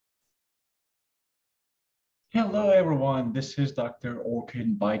Hello everyone, this is Dr.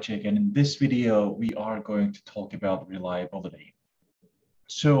 Orkin Bajcik, and in this video we are going to talk about reliability.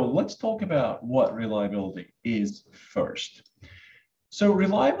 So let's talk about what reliability is first. So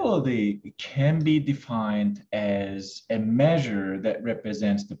reliability can be defined as a measure that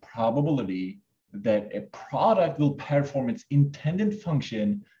represents the probability that a product will perform its intended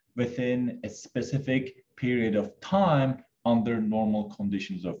function within a specific period of time under normal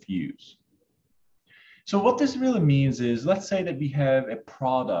conditions of use. So what this really means is, let's say that we have a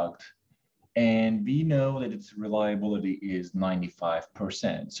product and we know that its reliability is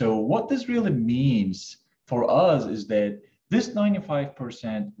 95%. So what this really means for us is that this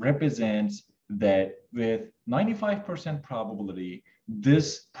 95% represents that with 95% probability,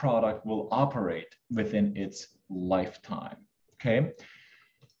 this product will operate within its lifetime, okay?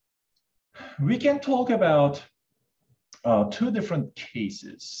 We can talk about two different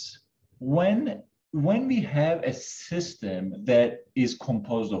cases. When we have a system that is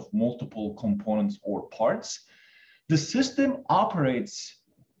composed of multiple components or parts, the system operates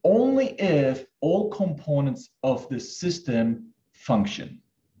only if all components of the system function.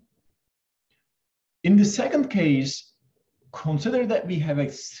 In the second case, consider that we have a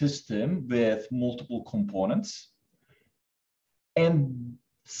system with multiple components, and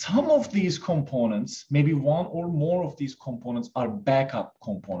some of these components, maybe one or more of these components, are backup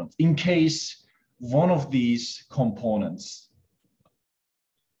components in case one of these components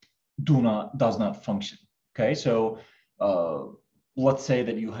does not function. Okay, so let's say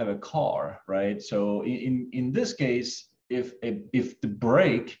that you have a car, right? So in this case, if the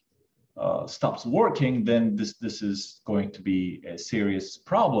brake stops working, then this is going to be a serious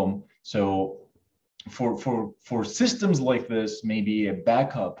problem. So for systems like this, maybe a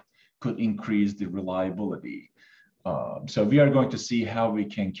backup could increase the reliability. So we are going to see how we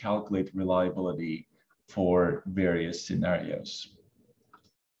can calculate reliability for various scenarios.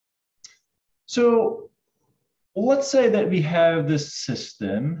 So let's say that we have this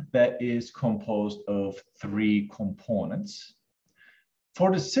system that is composed of three components.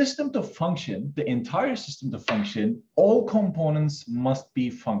 For the system to function, the entire system to function, all components must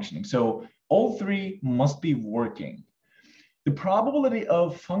be functioning. So all three must be working. The probability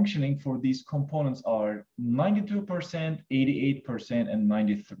of functioning for these components are 92%, 88%, and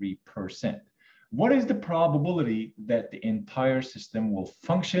 93%. What is the probability that the entire system will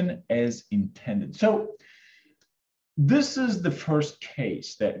function as intended? So this is the first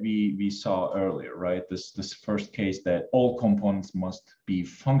case that we saw earlier, right? This first case that all components must be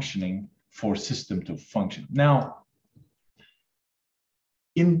functioning for system to function. Now,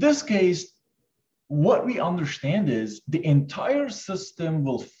 in this case, what we understand is the entire system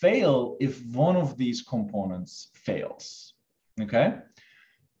will fail if one of these components fails, okay?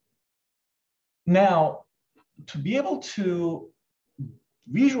 Now, to be able to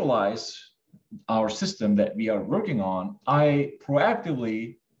visualize our system that we are working on, I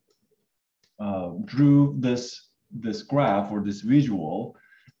proactively drew this graph or this visual.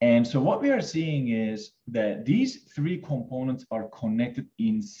 And so what we are seeing is that these three components are connected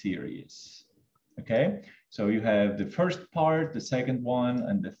in series. Okay, so you have the first part, the second one,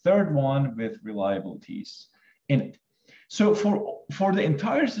 and the third one with reliabilities in it. So for the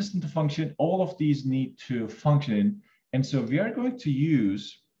entire system to function, all of these need to function. And so we are going to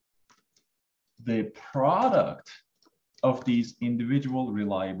use the product of these individual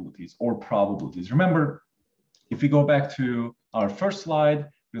reliabilities or probabilities. Remember, if we go back to our first slide,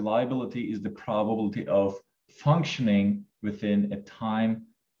 reliability is the probability of functioning within a time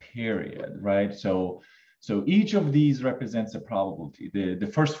period, right? So each of these represents a probability. The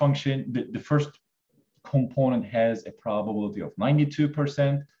first function, the first component has a probability of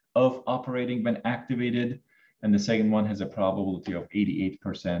 92% of operating when activated, and the second one has a probability of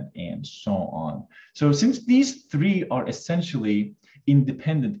 88% and so on. So since these three are essentially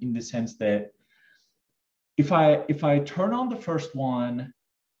independent in the sense that if I turn on the first one,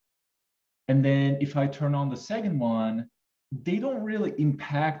 and then if I turn on the second one, they don't really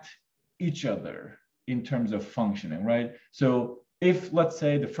impact each other in terms of functioning, right? So if, let's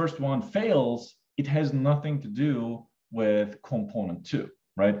say, the first one fails, it has nothing to do with component two,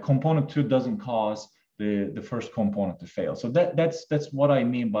 right? Component two doesn't cause the first component to fail. So that's what I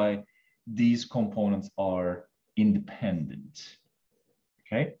mean by these components are independent,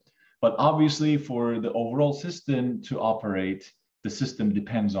 okay? But obviously for the overall system to operate, the system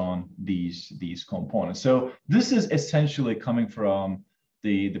depends on these components. So this is essentially coming from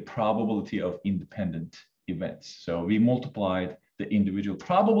the probability of independent events. So we multiplied the individual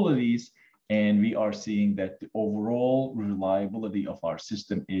probabilities, and we are seeing that the overall reliability of our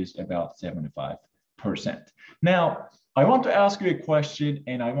system is about 75%. Now, I want to ask you a question,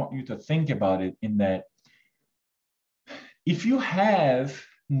 and I want you to think about it in that if you have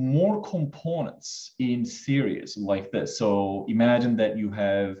more components in series like this, so imagine that you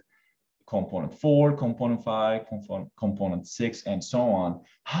have component 4, component 5, component 6, and so on.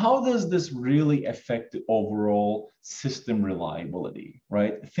 How does this really affect the overall system reliability,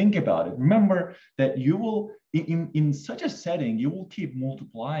 right? Think about it. Remember that you will, in such a setting, you will keep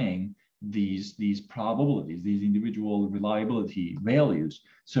multiplying these probabilities, these individual reliability values.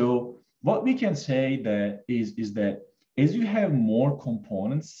 So what we can say that is that as you have more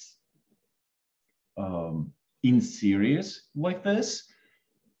components in series like this,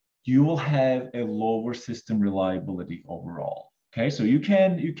 you will have a lower system reliability overall. Okay, so you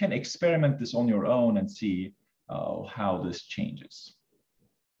can experiment this on your own and see how this changes.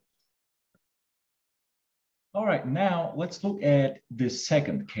 All right, now let's look at the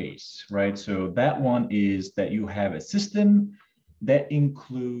second case, right? So that one is that you have a system that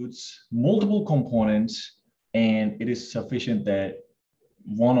includes multiple components, and it is sufficient that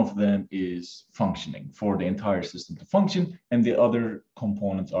one of them is functioning for the entire system to function, and the other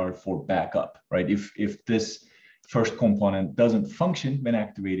components are for backup, right? If this first component doesn't function when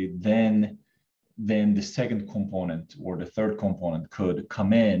activated, then the second component or the third component could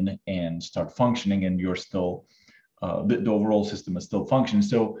come in and start functioning, and you're still the overall system is still functioning.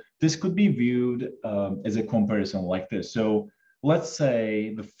 So this could be viewed as a comparison like this. So let's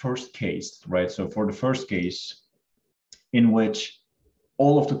say the first case, right? So for the first case in which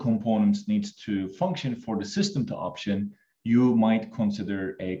all of the components needs to function for the system to option, you might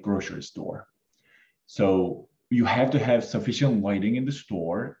consider a grocery store. So you have to have sufficient lighting in the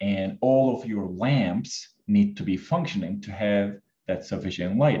store, and all of your lamps need to be functioning to have that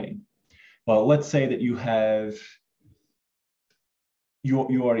sufficient lighting. Well, let's say that you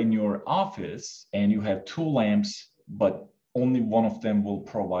are in your office and you have 2 lamps, but only one of them will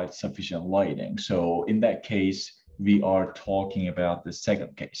provide sufficient lighting. So in that case, we are talking about the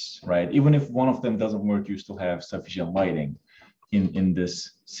second case, right? Even if one of them doesn't work, you still have sufficient lighting in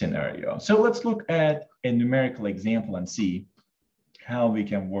this scenario. So let's look at a numerical example and see how we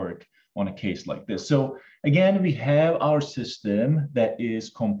can work on a case like this. So again, we have our system that is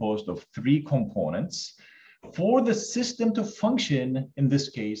composed of 3 components. For the system to function, in this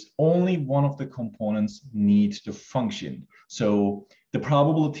case, only one of the components needs to function. So the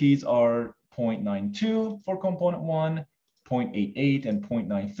probabilities are 0.92 for component 1, 0.88, and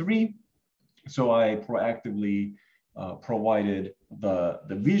 0.93. So I proactively provided the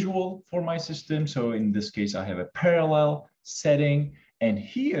visual for my system. So in this case, I have a parallel setting. And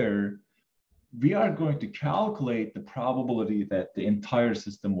here, we are going to calculate the probability that the entire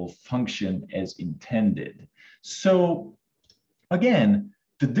system will function as intended. So again,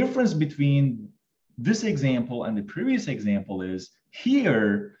 the difference between this example and the previous example is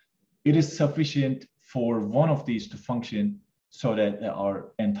here, it is sufficient for one of these to function so that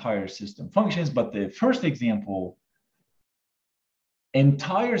our entire system functions. But the first example,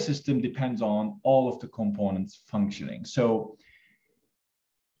 entire system depends on all of the components functioning. So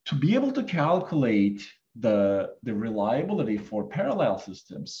to be able to calculate the reliability for parallel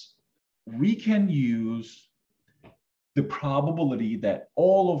systems, we can use the probability that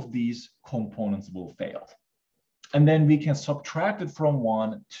all of these components will fail. And then we can subtract it from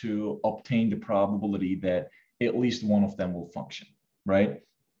 1 to obtain the probability that at least one of them will function, right?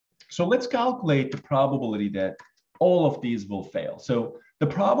 So let's calculate the probability that all of these will fail. So the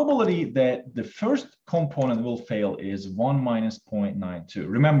probability that the first component will fail is 1 minus 0.92.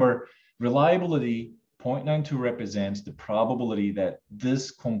 Remember, reliability 0.92 represents the probability that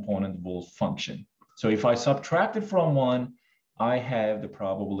this component will function. So if I subtract it from 1, I have the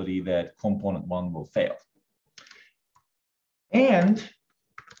probability that component 1 will fail. And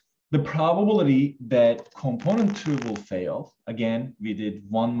the probability that component 2 will fail, again, we did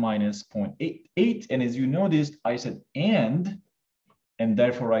 1 minus 0.88. And as you noticed, I said and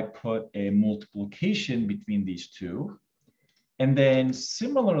therefore I put a multiplication between these two. And then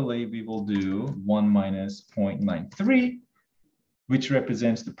similarly, we will do 1 minus 0.93, which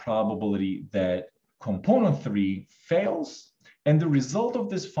represents the probability that component 3 fails. And the result of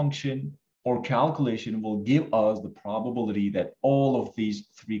this function or calculation will give us the probability that all of these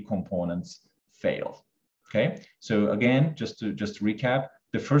 3 components fail. Okay, so again, just to recap,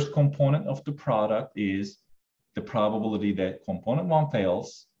 the first component of the product is the probability that component 1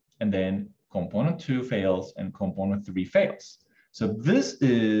 fails, and then component 2 fails, and component 3 fails. So this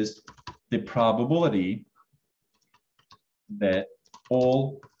is the probability that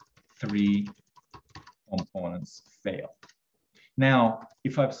all 3 components fail. Now,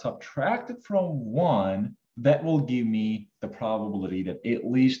 if I've subtracted from 1, that will give me the probability that at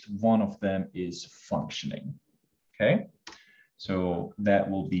least one of them is functioning, okay? So that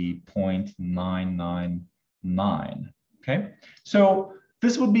will be 0.999, okay? So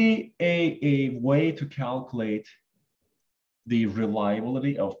this would be a way to calculate the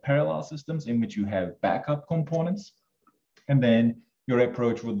reliability of parallel systems in which you have backup components. And then your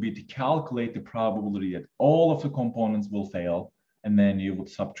approach would be to calculate the probability that all of the components will fail, and then you would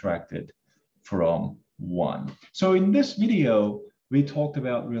subtract it from 1. So in this video, we talked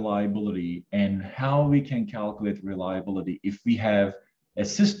about reliability and how we can calculate reliability if we have a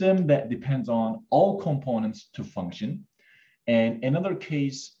system that depends on all components to function. And another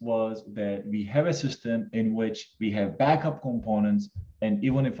case was that we have a system in which we have backup components, and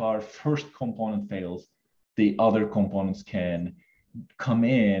even if our first component fails, the other components can come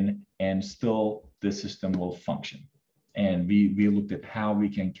in and still the system will function. And we looked at how we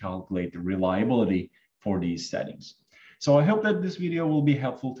can calculate the reliability for these settings. So I hope that this video will be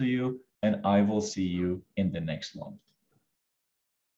helpful to you, and I will see you in the next one.